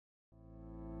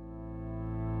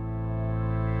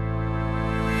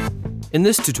In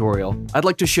this tutorial, I'd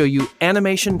like to show you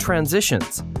Animation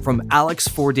Transitions from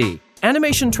Alex4D.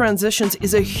 Animation Transitions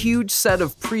is a huge set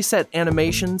of preset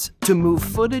animations to move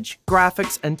footage,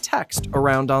 graphics, and text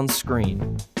around on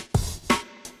screen.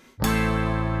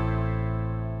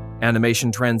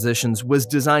 Animation Transitions was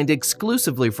designed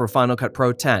exclusively for Final Cut Pro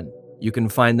X. You can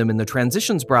find them in the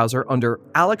Transitions browser under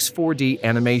Alex4D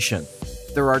Animation.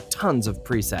 There are tons of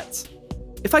presets.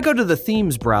 If I go to the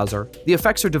Themes browser, the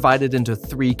effects are divided into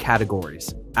 3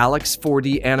 categories.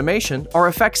 Alex4D Animation are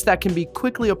effects that can be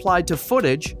quickly applied to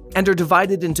footage and are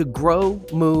divided into Grow,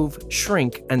 Move,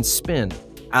 Shrink, and Spin.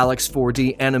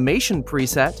 Alex4D Animation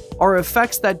Preset are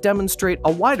effects that demonstrate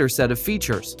a wider set of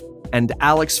features. And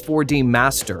Alex4D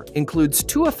Master includes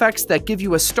 2 effects that give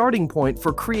you a starting point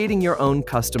for creating your own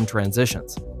custom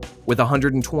transitions. With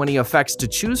 120 effects to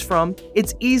choose from,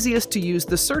 it's easiest to use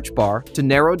the search bar to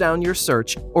narrow down your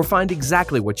search or find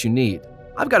exactly what you need.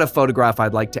 I've got a photograph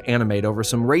I'd like to animate over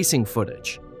some racing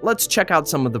footage. Let's check out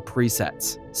some of the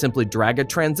presets. Simply drag a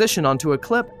transition onto a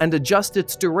clip and adjust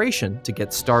its duration to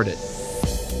get started.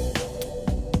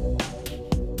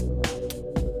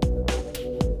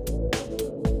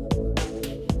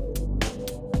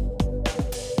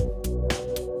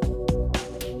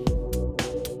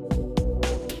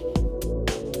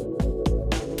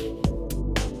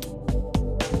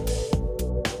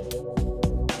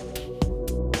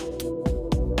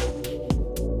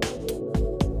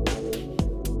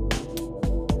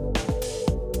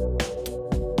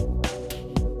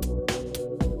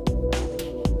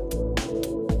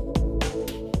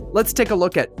 Let's take a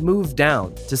look at Move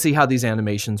Down to see how these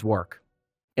animations work.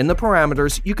 In the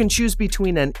parameters, you can choose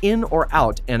between an in or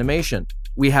out animation.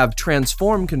 We have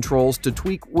transform controls to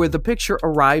tweak where the picture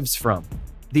arrives from.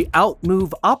 The Out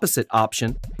Move Opposite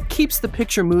option keeps the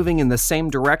picture moving in the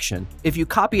same direction if you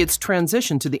copy its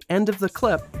transition to the end of the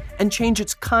clip and change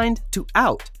its kind to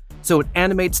out, so it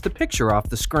animates the picture off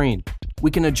the screen.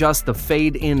 We can adjust the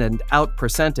fade in and out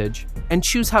percentage and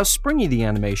choose how springy the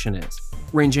animation is,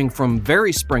 ranging from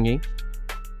very springy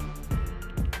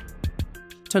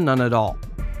to none at all.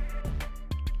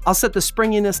 I'll set the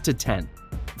springiness to 10.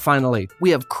 Finally, we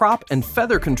have crop and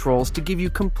feather controls to give you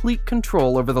complete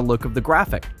control over the look of the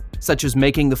graphic, such as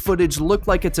making the footage look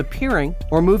like it's appearing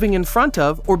or moving in front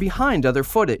of or behind other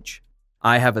footage.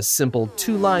 I have a simple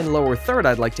 2-line lower third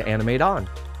I'd like to animate on.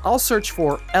 I'll search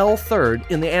for L third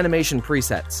in the animation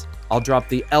presets. I'll drop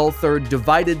the L third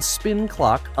divided spin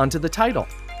clock onto the title.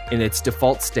 In its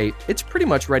default state, it's pretty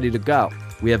much ready to go.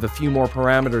 We have a few more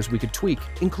parameters we could tweak,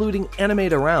 including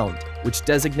Animate Around, which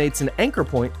designates an anchor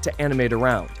point to animate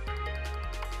around.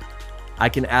 I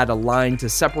can add a line to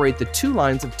separate the 2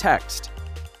 lines of text.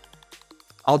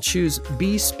 I'll choose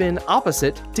B Spin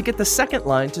Opposite to get the second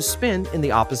line to spin in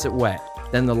the opposite way.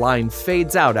 Then the line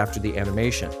fades out after the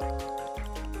animation.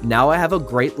 Now I have a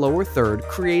great lower third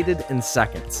created in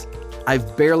seconds.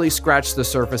 I've barely scratched the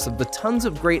surface of the tons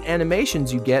of great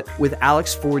animations you get with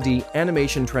Alex4D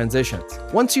Animation Transitions.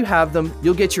 Once you have them,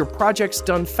 you'll get your projects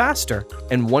done faster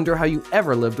and wonder how you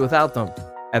ever lived without them.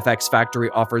 FxFactory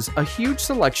offers a huge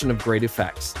selection of great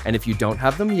effects, and if you don't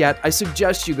have them yet, I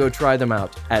suggest you go try them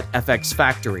out at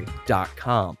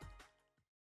FxFactory.com.